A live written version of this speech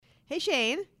Hey,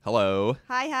 Shane. Hello.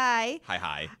 Hi.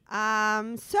 Hi.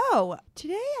 So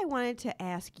today I wanted to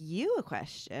ask you a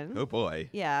question. Oh boy.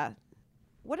 Yeah.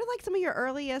 What are like some of your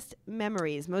earliest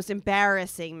memories, most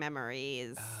embarrassing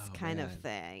memories, kind of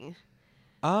man.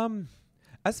 thing?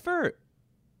 As for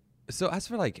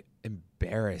like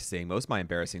embarrassing, most of my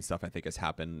embarrassing stuff I think has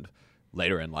happened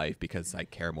later in life because I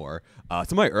care more. Some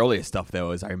of my earliest stuff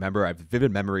though is I remember I have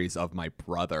vivid memories of my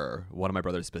brother, one of my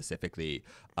brothers specifically,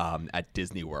 at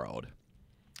Disney World.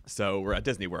 So we're at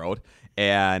Disney World,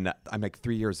 and I'm like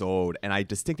 3 years old, and I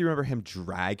distinctly remember him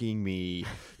dragging me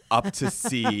up to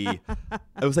see. It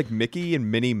was like Mickey and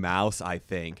Minnie Mouse, I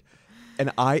think.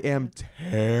 And I am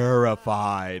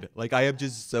terrified. Like, I am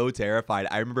just so terrified.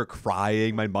 I remember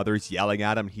crying. My mother's yelling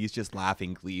at him. He's just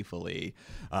laughing gleefully.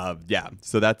 Yeah,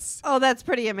 so that's... Oh, that's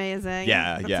pretty amazing.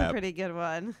 Yeah. That's a pretty good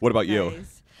one. What about you?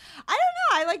 Nice. I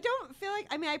don't know. I don't feel like...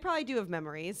 I mean, I probably do have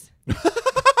memories.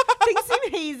 Things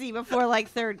seem hazy before like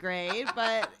third grade,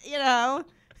 but you know.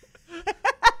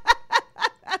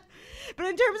 But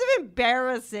in terms of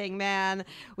embarrassing, man,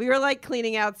 we were like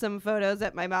cleaning out some photos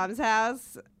at my mom's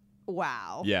house.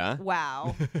 Wow. Yeah?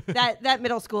 Wow. that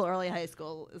middle school, early high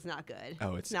school is not good.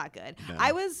 Oh, it's not good. No.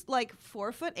 I was like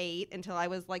 4'8" until I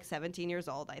was like 17 years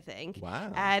old, I think.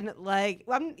 Wow. And like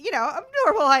I'm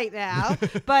normal height now,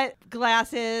 but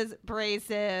glasses,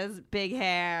 braces, big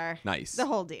hair. Nice. The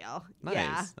whole deal. Nice.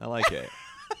 Yeah. I like it.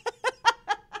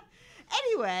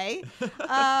 Anyway,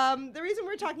 the reason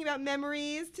we're talking about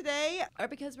memories today are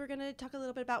because we're going to talk a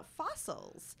little bit about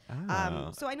fossils.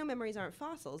 Oh. So I know memories aren't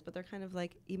fossils, but they're kind of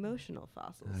like emotional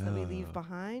fossils that we leave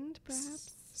behind,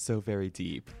 perhaps. So very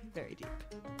deep. Very deep.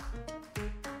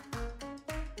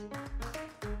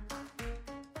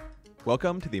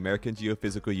 Welcome to the American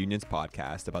Geophysical Union's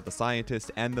podcast about the scientists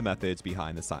and the methods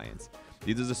behind the science.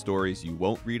 These are the stories you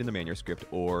won't read in the manuscript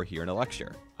or hear in a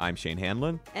lecture. I'm Shane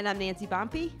Hanlon. And I'm Nancy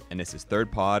Bompey. And this is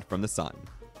Third Pod from the Sun.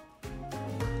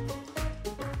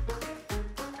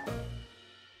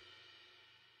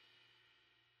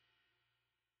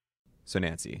 So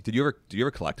Nancy, did you ever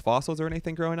collect fossils or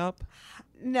anything growing up?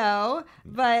 No,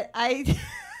 but I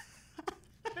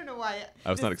don't know why. I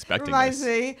was not expecting reminds this.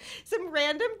 me some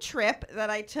random trip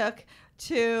that I took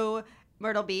to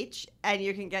Myrtle Beach, and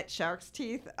you can get shark's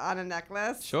teeth on a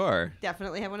necklace. Sure.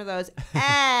 Definitely have one of those.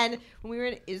 And when we were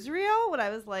in Israel, when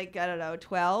I was like, I don't know,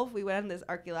 12, we went on this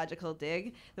archaeological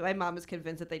dig that my mom was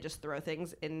convinced that they just throw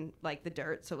things in like the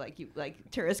dirt so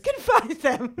tourists can find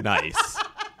them. Nice.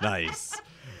 Nice.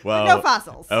 Well, But no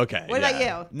fossils. Okay. What about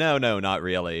you? No, not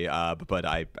really. But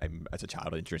I'm as a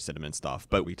child interested in stuff.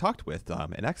 But we talked with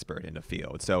an expert in the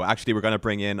field. So actually, we're going to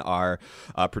bring in our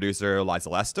producer, Liza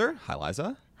Lester. Hi,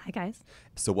 Liza. Hi, guys.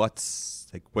 So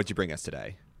what'd you bring us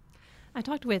today? I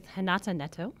talked with Renata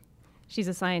Neto. She's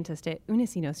a scientist at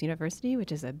Unicinos University,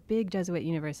 which is a big Jesuit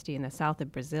university in the south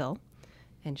of Brazil.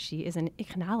 And she is an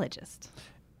ichnologist.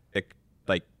 Like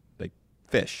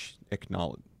fish,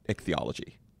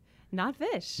 ichthyology. Not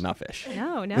fish. Not fish.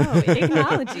 No.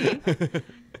 Ichnology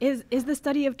is the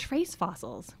study of trace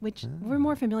fossils, which we're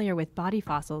more familiar with body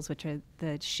fossils, which are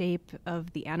the shape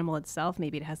of the animal itself.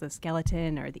 Maybe it has a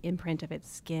skeleton or the imprint of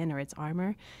its skin or its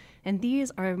armor. And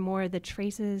these are more the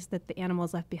traces that the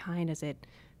animal's left behind as it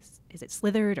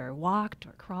slithered or walked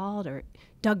or crawled or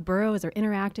dug burrows or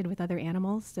interacted with other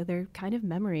animals. So they're kind of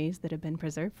memories that have been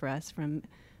preserved for us from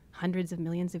hundreds of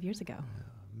millions of years ago.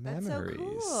 That's so Memories.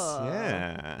 cool.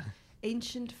 Yeah.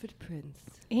 Ancient footprints.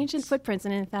 Ancient footprints,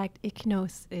 and in fact,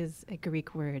 ichnos is a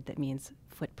Greek word that means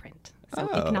footprint. So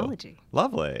Oh. ichnology.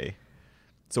 Lovely.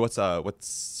 So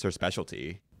what's her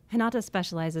specialty? Hinata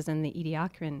specializes in the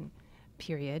Ediacaran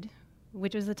period,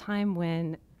 which was a time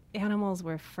when animals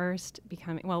were first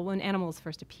when animals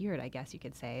first appeared, I guess you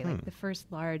could say. Like the first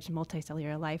large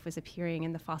multicellular life was appearing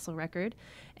in the fossil record,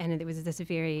 and it was this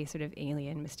very sort of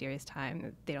alien, mysterious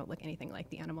time. They don't look anything like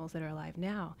the animals that are alive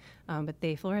now, but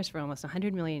they flourished for almost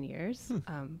 100 million years.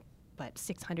 But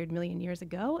 600 million years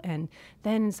ago, and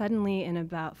then suddenly in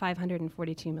about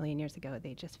 542 million years ago,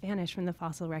 they just vanished from the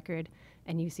fossil record,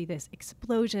 and you see this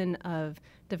explosion of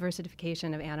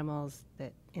diversification of animals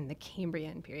that in the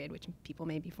Cambrian period, which people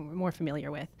may be more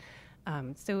familiar with.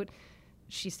 So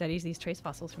she studies these trace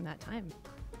fossils from that time.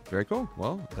 Very cool.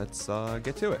 Well, let's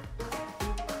get to it.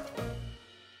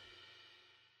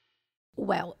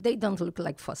 Well, they don't look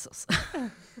like fossils.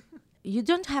 You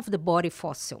don't have the body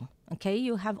fossil, okay?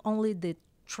 You have only the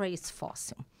trace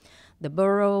fossil. The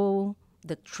burrow,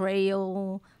 the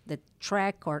trail, the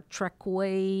track or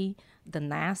trackway, the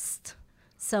nest.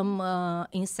 Some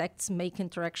insects make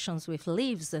interactions with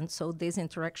leaves, and so these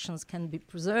interactions can be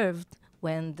preserved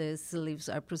when these leaves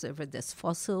are preserved as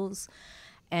fossils.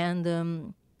 And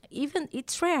even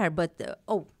it's rare, but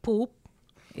poop,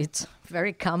 it's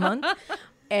very common.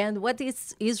 And what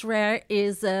is rare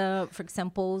is, for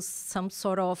example, some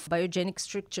sort of biogenic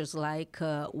structures like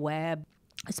web,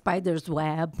 spider's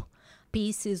web,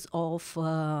 pieces of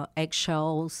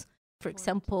eggshells. For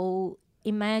example,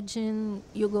 imagine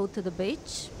you go to the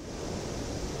beach,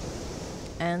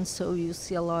 and so you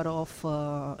see a lot of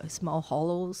small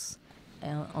hollows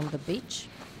on the beach.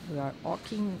 We are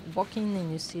walking,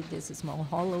 and you see these small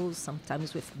hollows,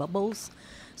 sometimes with bubbles.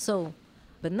 So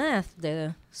beneath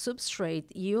the substrate,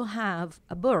 you have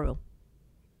a burrow,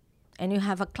 and you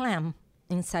have a clam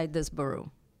inside this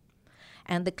burrow.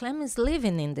 And the clam is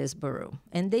living in this burrow.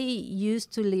 And they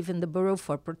used to live in the burrow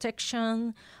for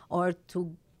protection or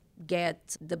to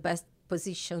get the best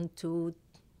position to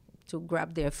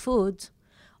grab their food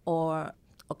or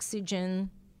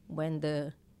oxygen when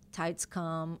the tides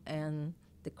come and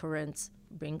the currents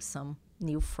bring some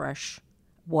new fresh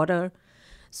water.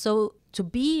 So to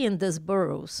be in these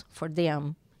burrows, for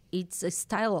them, it's a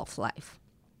style of life.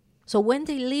 So when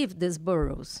they leave these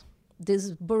burrows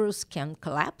can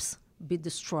collapse, be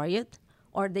destroyed,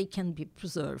 or they can be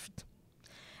preserved.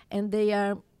 And they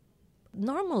are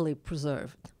normally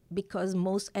preserved because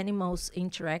most animals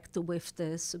interact with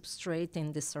the substrate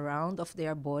in the surround of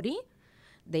their body.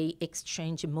 They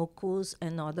exchange mucus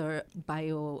and other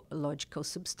biological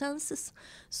substances.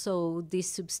 So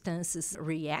these substances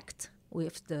react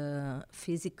with the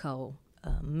physical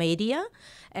media.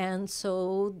 And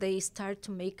so they start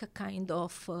to make a kind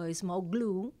of small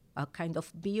glue, a kind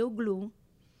of bioglue.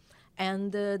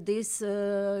 And this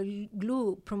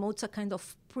glue promotes a kind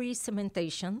of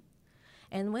pre-cementation.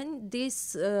 And when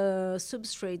this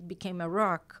substrate became a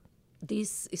rock,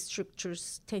 these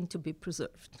structures tend to be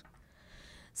preserved.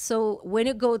 So when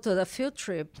you go to the field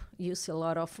trip, you see a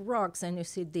lot of rocks and you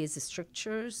see these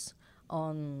structures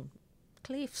on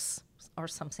cliffs or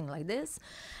something like this.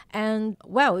 And,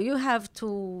 well, you have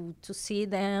to see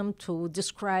them, to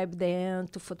describe them,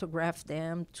 to photograph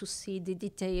them, to see the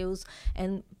details.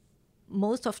 And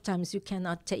most of times you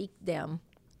cannot take them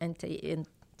and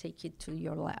take it to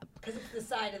your lab. Because it's the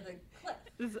side of the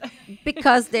cliff.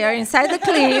 Because they are inside the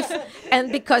cliff,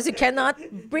 and because you cannot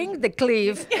bring the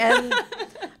cliff. And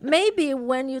maybe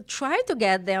when you try to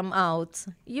get them out,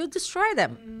 you destroy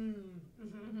them.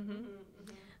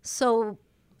 So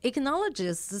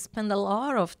ichnologists spend a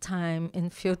lot of time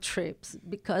in field trips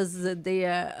because they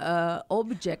are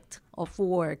object of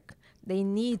work. They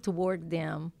need to work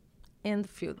them in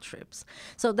field trips.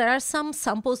 So there are some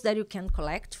samples that you can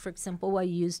collect. For example, I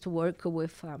used to work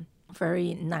with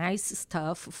very nice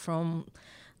stuff from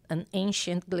an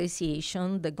ancient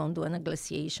glaciation, the Gondwana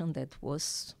glaciation that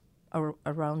was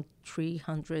around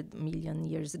 300 million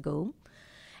years ago.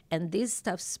 And this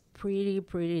stuff's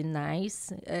pretty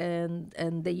nice.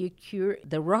 And they occur,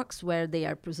 the rocks where they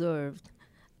are preserved,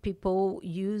 people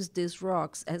use these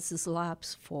rocks as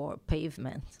slabs for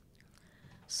pavement.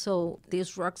 So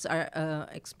these rocks are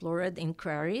explored in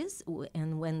quarries,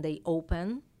 and when they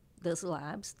open the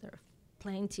slabs, there are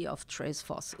plenty of trace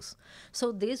fossils.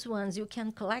 So these ones you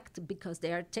can collect because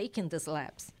they are taking the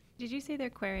slabs. Did you say they're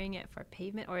quarrying it for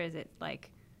pavement, or is it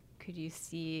like, could you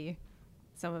see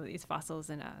some of these fossils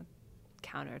in a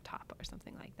countertop or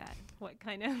something like that? What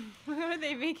kind of, what are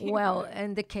they making? Well,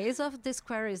 in the case of these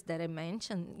quarries that I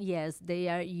mentioned, yes, they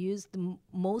are used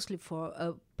mostly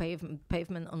for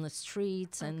pavement on the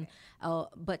streets, and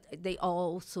but they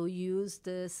also use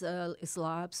these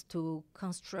slabs to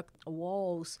construct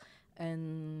walls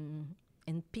and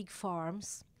pig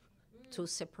farms to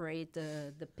separate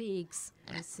the pigs.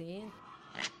 You see,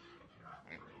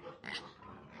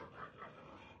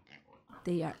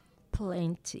 there are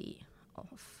plenty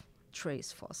of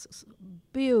trace fossils,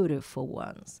 beautiful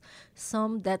ones,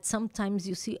 some that sometimes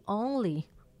you see only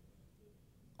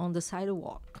on the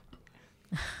sidewalk.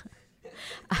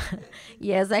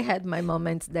 Yes, I had my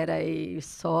moments that I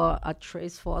saw a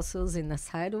trace fossils in the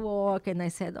sidewalk, and I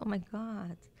said, oh my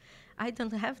God, I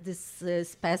don't have this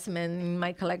specimen in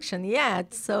my collection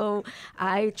yet. So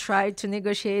I tried to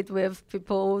negotiate with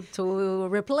people to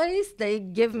replace. They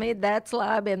give me that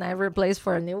slab and I replace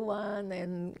for a new one.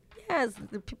 And yes,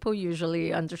 the people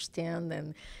usually understand,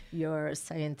 and you're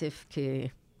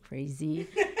scientific crazy.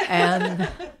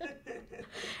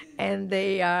 and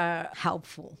they are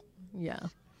helpful. Yeah.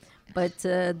 But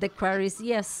the quarries,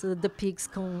 yes, the pigs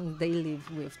they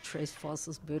live with trace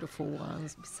fossils, beautiful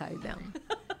ones beside them.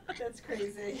 That's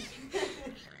crazy.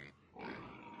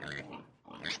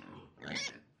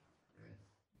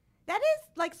 That is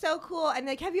like so cool. And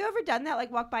like, have you ever done that?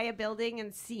 Like, walk by a building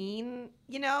and seen,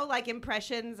 you know, like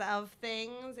impressions of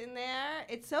things in there?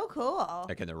 It's so cool.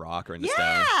 Like in the rock or in the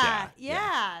yeah, stone.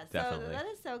 yeah. So definitely. that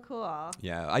is so cool.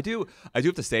 Yeah, I do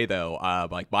have to say though,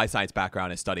 like my science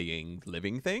background is studying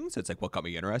living things. It's like what got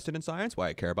me interested in science, why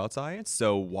I care about science.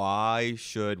 So why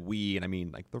should we, and I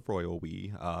mean like the royal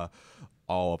we,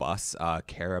 all of us,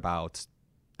 care about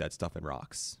dead stuff in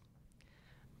rocks?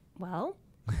 Well,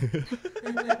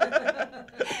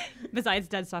 besides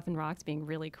dead stuff and rocks being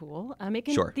really cool,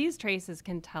 Sure. these traces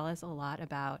can tell us a lot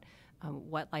about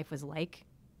what life was like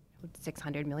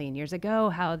 600 million years ago,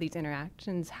 how these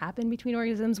interactions happened between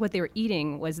organisms, what they were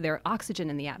eating, was there oxygen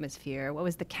in the atmosphere, what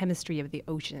was the chemistry of the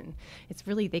ocean.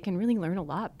 They can really learn a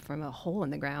lot from a hole in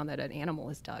the ground that an animal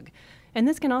has dug. And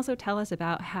this can also tell us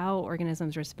about how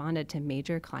organisms responded to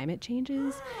major climate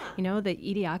changes. You know, the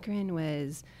Ediacaran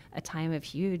was a time of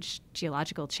huge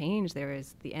geological change. There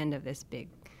was the end of this big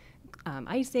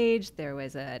ice age, there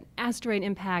was an asteroid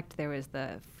impact, there was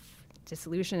the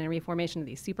dissolution and reformation of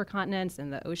these supercontinents,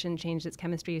 and the ocean changed its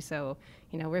chemistry. So,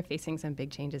 you know, we're facing some big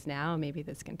changes now. Maybe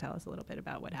this can tell us a little bit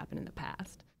about what happened in the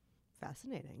past.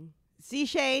 Fascinating. See,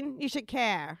 Shane, you should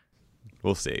care.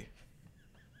 We'll see.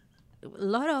 A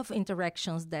lot of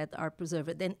interactions that are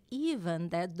preserved, and even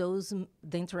that the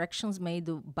interactions made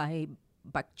by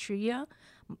bacteria,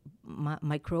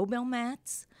 microbial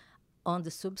mats, on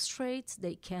the substrates,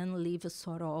 they can leave a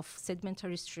sort of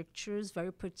sedimentary structures,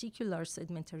 very particular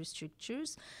sedimentary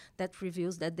structures that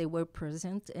reveals that they were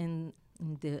present in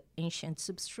the ancient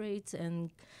substrates.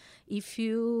 And if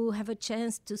you have a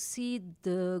chance to see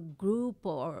the group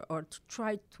or to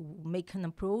try to make an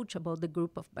approach about the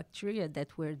group of bacteria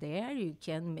that were there, you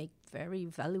can make very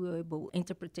valuable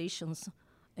interpretations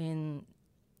in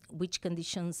which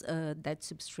conditions that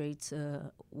substrates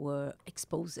were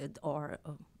exposed, or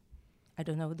I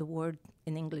don't know the word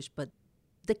in English, but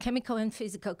the chemical and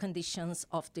physical conditions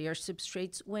of their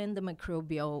substrates when the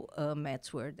microbial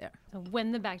mats were there. So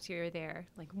when the bacteria were there,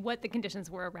 like what the conditions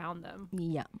were around them.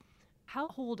 Yeah. How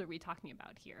old are we talking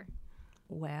about here?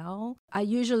 Well, I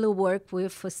usually work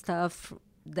with stuff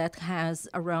that has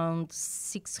around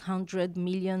 600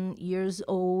 million years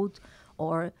old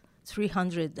or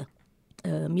 300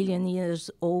 million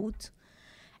years old.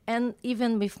 And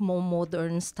even with more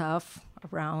modern stuff,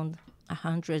 around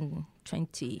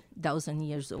 120,000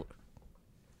 years old.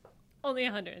 Only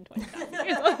 120,000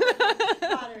 years old.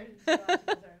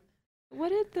 What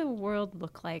did the world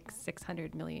look like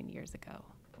 600 million years ago?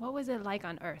 What was it like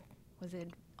on Earth? Was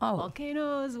it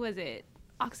volcanoes? Was it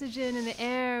oxygen in the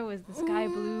air? Was the sky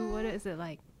blue? What is it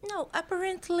like? No,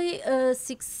 apparently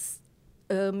 6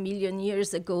 million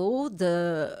years ago,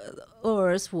 the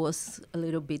Earth was a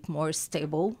little bit more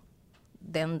stable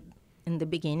than in the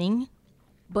beginning.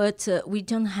 But we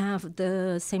don't have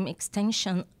the same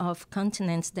extension of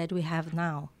continents that we have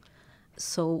now.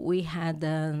 So we had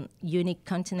a unique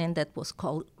continent that was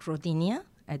called Rodinia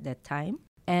at that time.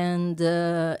 And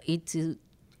this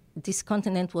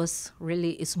continent was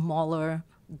really smaller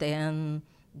than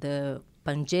the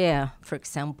Pangaea, for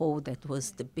example, that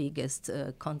was the biggest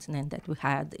continent that we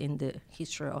had in the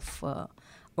history of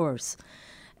Earth.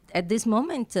 At this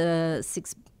moment,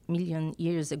 6 million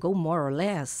years ago, more or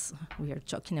less, we are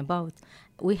talking about,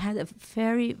 we had a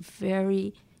very,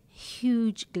 very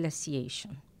huge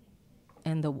glaciation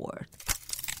in the world.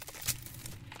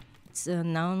 It's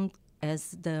known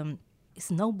as the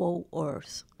snowball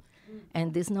Earth.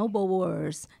 And the snowball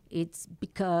Earth, it's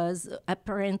because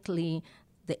apparently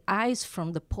the ice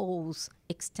from the poles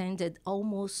extended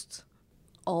almost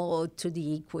all to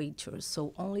the equator.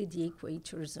 So only the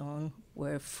equator zone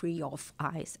were free of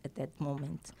ice at that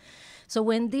moment. So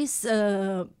when this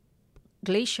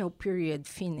glacial period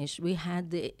finished, we had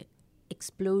the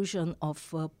explosion of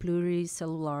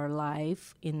pluricellular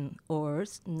life in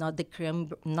Earth, not the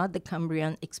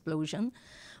Cambrian explosion,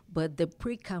 but the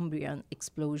Precambrian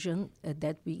explosion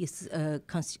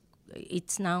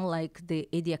it's now like the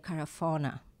Ediacara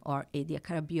fauna or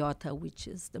Ediacara biota, which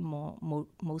is the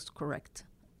most correct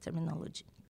terminology.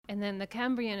 And then the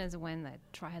Cambrian is when the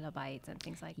trilobites and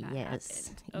things like that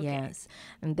happened. Okay. Yes.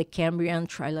 And the Cambrian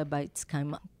trilobites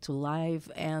came to life,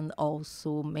 and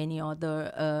also many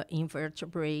other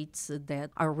invertebrates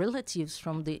that are relatives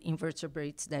from the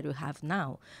invertebrates that we have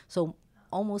now. So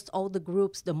almost all the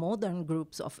groups, the modern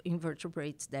groups of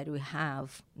invertebrates that we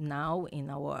have now in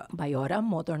our biota,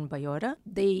 modern biota,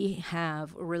 they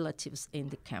have relatives in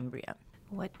the Cambrian.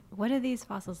 What do these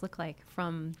fossils look like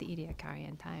from the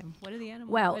Ediacarian time? What are the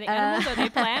animals? Well, are they animals? Are they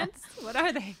plants? What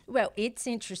are they? Well, it's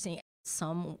interesting.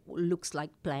 Some looks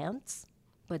like plants,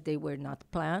 but they were not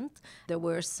planned. There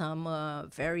were some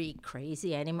very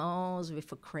crazy animals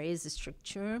with a crazy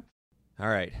structure. All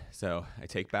right, so I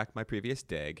take back my previous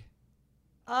dig.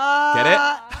 Get it?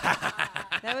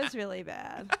 That was really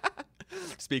bad.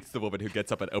 Speaks the woman who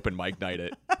gets up at open mic night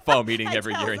at fall meeting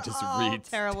every year and tells just all reads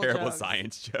terrible terrible jokes.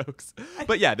 science jokes.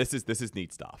 But yeah, this is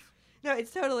neat stuff. No,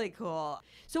 it's totally cool.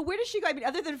 So where does she go? I mean,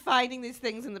 other than finding these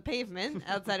things in the pavement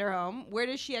outside her home, where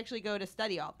does she actually go to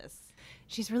study all this?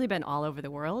 She's really been all over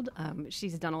the world.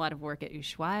 She's done a lot of work at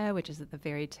Ushuaia, which is at the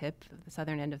very tip of the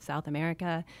southern end of South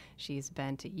America. She's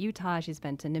been to Utah. She's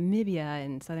been to Namibia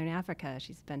in southern Africa.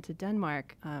 She's been to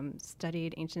Denmark,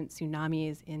 studied ancient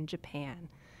tsunamis in Japan.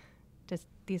 Just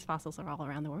these fossils are all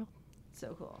around the world.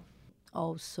 So cool.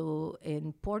 Also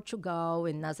in Portugal,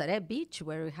 in Nazaré Beach,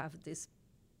 where we have these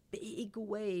big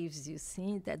waves, you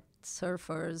see, that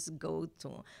surfers go to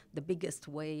the biggest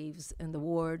waves in the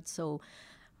world. So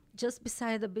just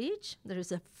beside the beach, there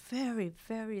is a very,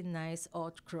 very nice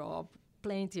outcrop,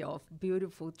 plenty of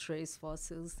beautiful trace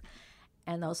fossils.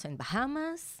 And also in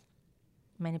Bahamas,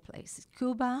 many places.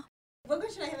 Cuba. One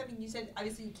question I have, I mean, you said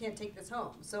obviously you can't take this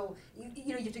home. So,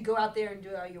 you have to go out there and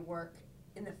do all your work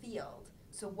in the field.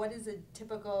 So what is a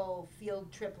typical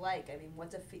field trip like? I mean,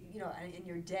 what's in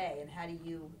your day, and how do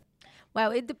you...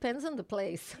 Well, it depends on the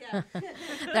place. Yeah.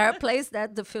 There are places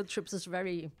that the field trips is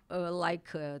very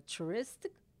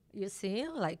touristic. You see,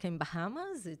 like in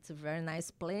Bahamas, it's a very nice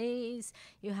place.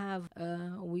 You have,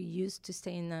 we used to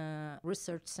stay in a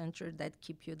research center that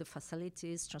keep you the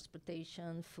facilities,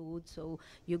 transportation, food. So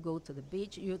you go to the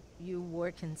beach, you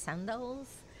work in sandals,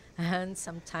 and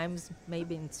sometimes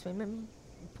maybe in swimming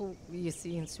pool, you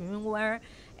see in swimming wear,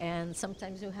 and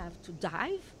sometimes you have to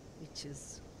dive, which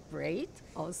is great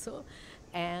also.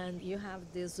 And you have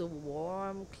this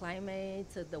warm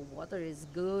climate, the water is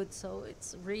good, so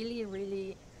it's really,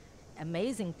 really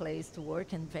amazing place to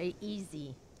work and very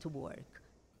easy to work.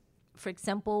 For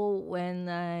example, when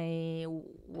I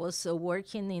was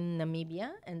working in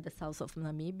Namibia, in the south of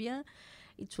Namibia,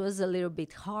 it was a little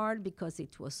bit hard because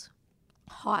it was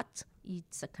hot.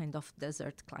 It's a kind of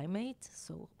desert climate,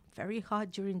 so very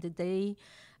hot during the day,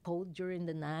 cold during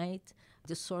the night.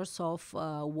 The source of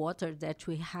water that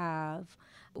we had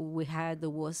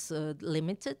was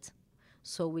limited,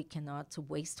 so we cannot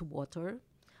waste water.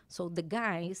 So the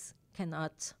guys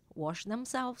cannot wash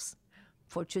themselves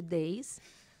for 2 days.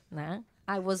 Nah?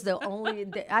 I was the only,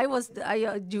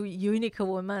 unique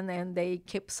woman, and they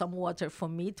kept some water for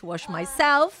me to wash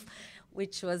myself,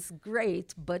 which was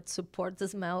great, but support the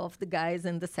smell of the guys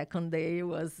in the second day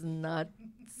was not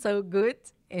so good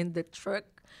in the truck,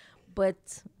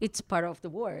 but it's part of the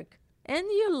work. And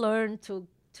you learn to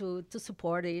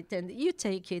support it, and you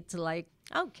take it like,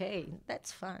 okay,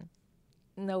 that's fun.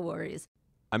 No worries.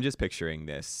 I'm just picturing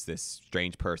this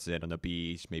strange person on the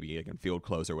beach, maybe like in field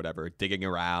clothes or whatever, digging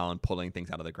around, pulling things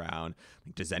out of the ground.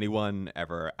 Like, does anyone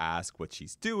ever ask what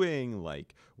she's doing?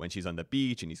 Like when she's on the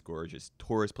beach in these gorgeous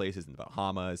tourist places in the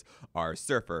Bahamas, are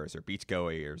surfers or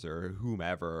beachgoers or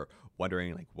whomever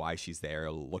wondering like why she's there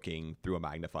looking through a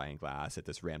magnifying glass at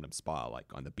this random spot, like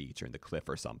on the beach or in the cliff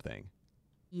or something?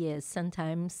 Yes,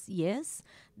 sometimes, yes.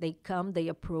 They come, they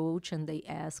approach, and they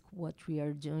ask what we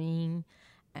are doing.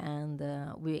 And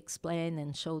we explain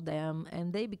and show them,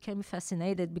 and they became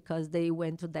fascinated because they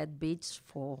went to that beach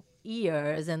for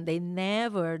years, and they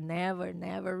never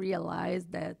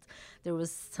realized that there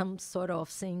was some sort of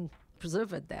thing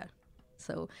preserved there.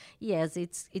 So yes,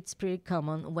 it's pretty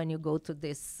common when you go to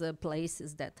these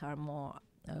places that are more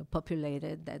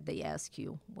populated that they ask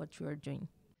you what you are doing.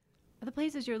 Are the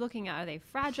places you're looking at, are they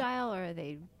fragile or are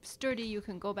they sturdy? You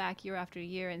can go back year after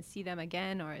year and see them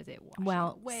again, or is it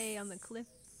washing away on the cliff?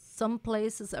 Some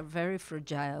places are very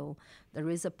fragile. There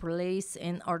is a place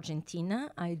in Argentina.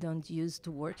 I don't used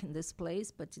to work in this place,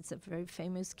 but it's a very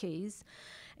famous case.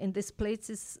 In these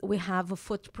places, we have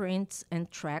footprints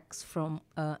and tracks from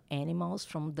animals,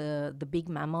 from the big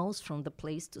mammals, from the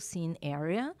place to scene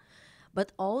area,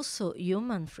 but also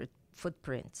human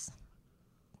footprints.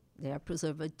 They are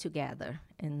preserved together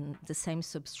in the same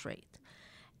substrate.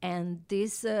 And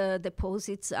these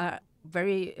deposits are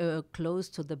very close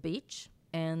to the beach,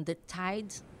 and the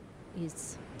tide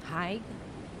is high.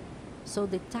 So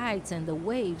the tides and the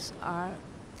waves are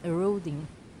eroding,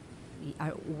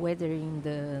 are weathering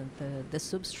the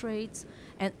substrates.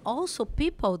 And also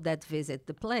people that visit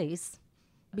the place,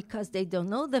 because they don't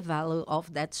know the value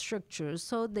of that structure,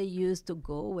 so they used to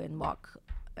go and walk.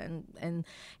 And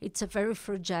it's a very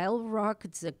fragile rock.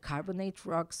 It's a carbonate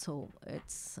rock, so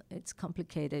it's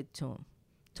complicated to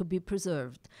be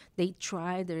preserved. They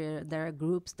try. There are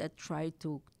groups that try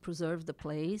to preserve the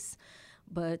place,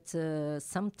 but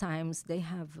sometimes they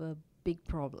have big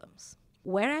problems.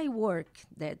 Where I work,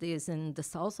 that is in the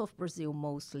south of Brazil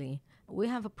mostly, we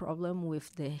have a problem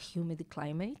with the humid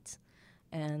climate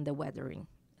and the weathering.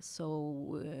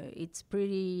 So it's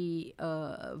pretty,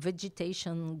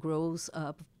 vegetation grows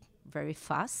up very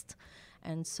fast.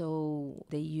 And so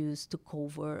they use to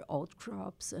cover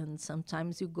outcrops. And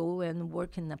sometimes you go and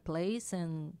work in a place,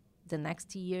 and the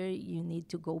next year you need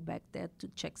to go back there to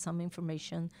check some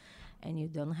information, and you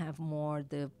don't have more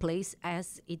the place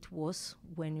as it was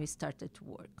when we started to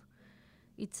work.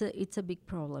 It's a big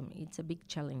problem. It's a big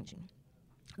challenge.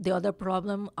 The other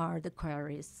problem are the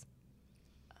quarries,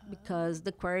 because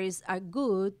the quarries are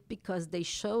good because they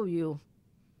show you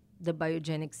the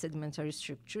biogenic sedimentary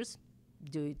structures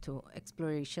due to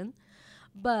exploration,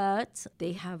 but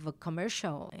they have a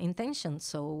commercial intention.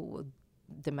 So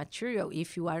the material,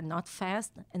 if you are not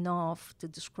fast enough to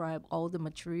describe all the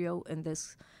material in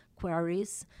these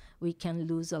quarries, we can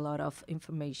lose a lot of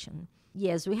information.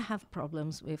 Yes, we have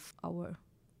problems with our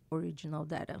original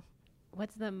data.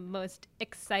 What's the most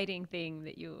exciting thing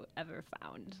that you ever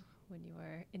found when you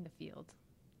were in the field?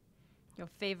 Your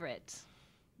favorite?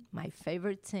 My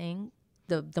favorite thing,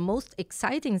 the most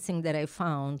exciting thing that I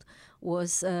found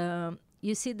was,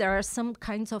 you see, there are some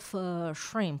kinds of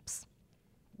shrimps.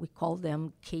 We call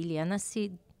them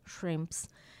Kalianacid shrimps,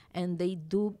 and they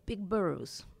do big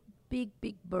burrows. Big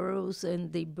burrows,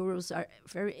 and the burrows are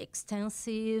very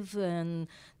extensive, and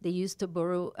they used to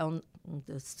burrow on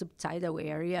the subtidal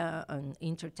area and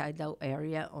intertidal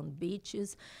area on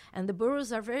beaches. And the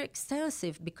burrows are very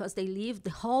extensive because they live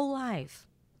the whole life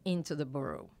into the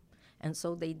burrow. And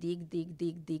so they dig,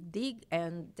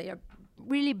 and they are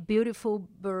really beautiful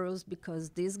burrows because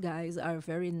these guys are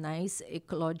very nice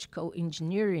ecological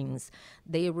engineerings.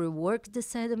 They rework the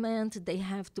sediment. They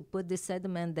have to put the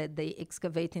sediment that they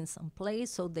excavate in some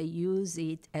place, so they use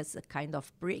it as a kind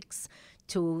of bricks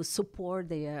to support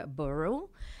their burrow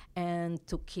and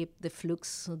to keep the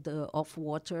flux of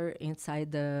water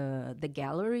inside the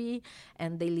gallery.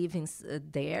 And they live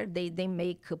there. They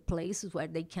make places where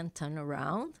they can turn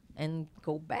around and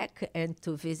go back and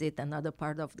to visit another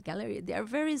part of the gallery. They are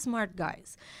very smart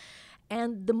guys.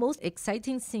 And the most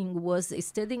exciting thing was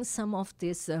studying some of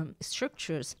these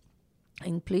structures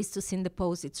in Pleistocene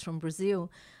deposits from Brazil.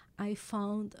 I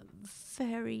found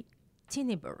very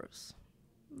teeny burrows,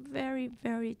 very,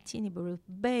 very teeny burrows,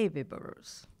 baby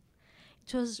burrows.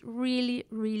 It was really,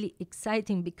 really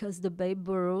exciting because the baby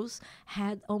burrows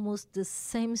had almost the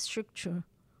same structure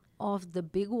of the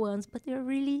big ones, but they're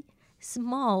really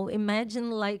small. Imagine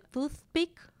like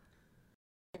toothpick.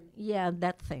 Yeah,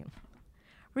 that thing.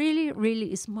 Really,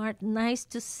 really smart. Nice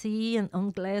to see, and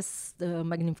on glass, the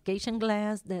magnification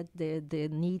glass, that the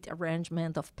neat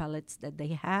arrangement of palettes that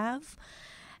they have.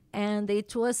 And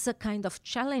it was a kind of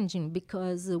challenging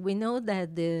because we know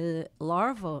that the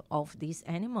larvae of these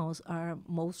animals are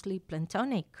mostly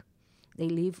planktonic. They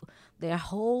live their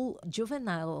whole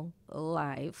juvenile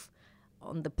life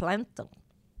on the plankton.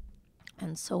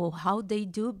 And so how they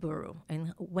do burrow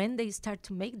and when they start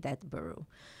to make that burrow.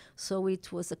 So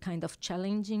it was a kind of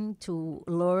challenging to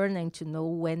learn and to know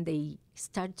when they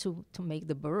start to make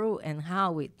the burrow and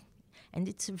how it. And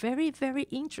it's very, very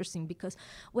interesting because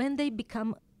when they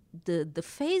become the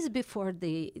phase before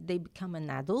they become an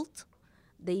adult,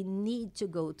 they need to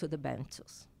go to the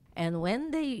benthos. And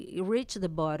when they reach the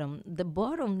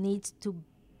bottom needs to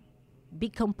be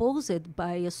composed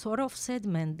by a sort of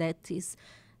sediment that is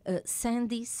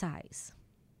sandy size.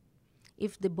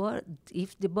 If the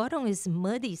bottom is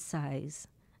muddy size,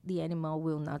 the animal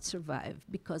will not survive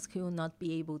because he will not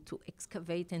be able to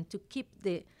excavate and to keep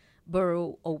the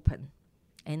burrow open,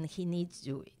 and he needs to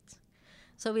do it.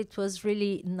 So it was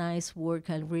really nice work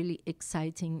and really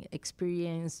exciting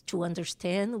experience to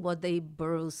understand what the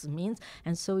burrows means.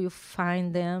 And so you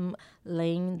find them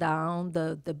laying down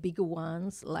the bigger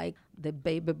ones, like the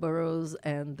baby burrows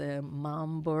and the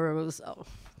mom burrows. Oh,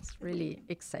 it's really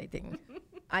exciting.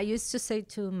 I used to say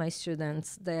to my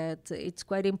students that it's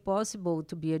quite impossible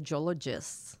to be a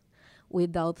geologist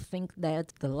without think that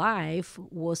the life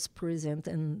was present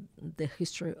in the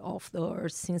history of the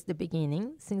Earth since the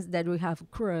beginning. Since that we have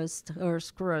crust, Earth's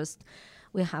crust,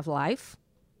 we have life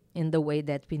in the way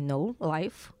that we know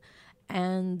life.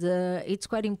 And it's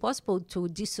quite impossible to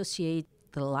dissociate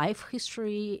the life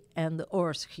history and the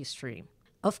Earth history.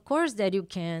 Of course that you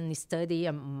can study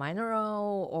a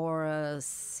mineral or a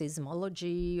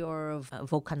seismology or a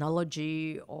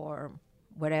volcanology or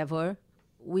whatever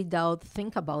without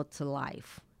think about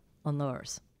life on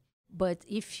Earth. But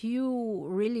if you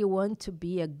really want to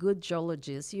be a good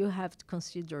geologist, you have to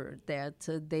consider that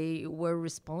they were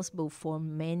responsible for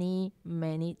many,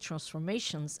 many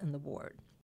transformations in the world.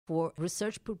 For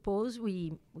research purpose,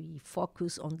 we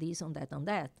focus on this, on that, on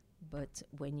that. But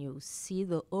when you see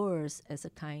the Earth as a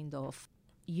kind of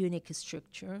unique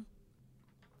structure,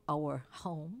 our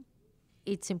home,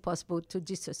 it's impossible to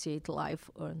dissociate life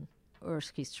on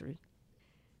Earth's history.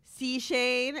 See,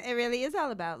 Shane, it really is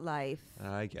all about life.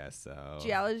 I guess so.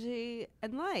 Geology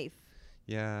and life.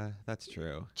 Yeah, that's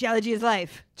true. Geology is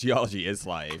life. Geology is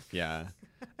life. Yeah.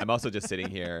 I'm also just sitting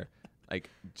here,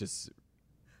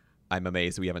 I'm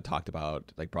amazed we haven't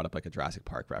brought up like a Jurassic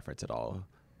Park reference at all.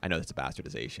 I know that's a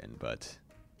bastardization, but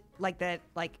Like that,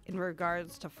 like in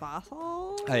regards to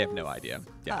fossils? I have no idea.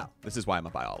 Yeah. Oh. This is why I'm a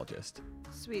biologist.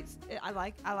 Sweet. I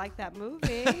like that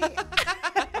movie.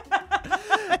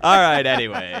 All right,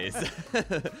 anyways.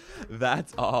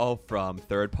 That's all from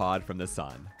Third Pod from the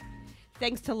Sun.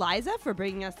 Thanks to Liza for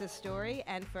bringing us this story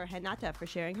and for Renata for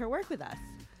sharing her work with us.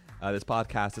 This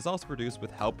podcast is also produced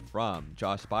with help from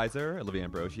Josh Spicer, Olivia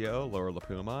Ambrosio, Laura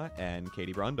LaPuma, and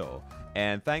Katie Brundle.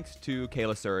 And thanks to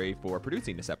Kayla Surrey for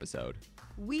producing this episode.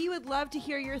 We would love to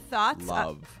hear your thoughts.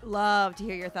 Love to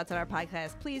hear your thoughts on our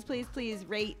podcast. Please, please, please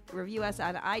rate, review us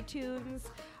on iTunes.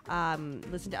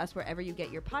 Listen to us wherever you get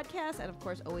your podcasts. And, of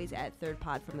course, always at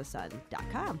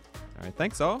thirdpodfromthesun.com. All right,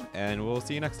 thanks all, and we'll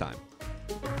see you next time.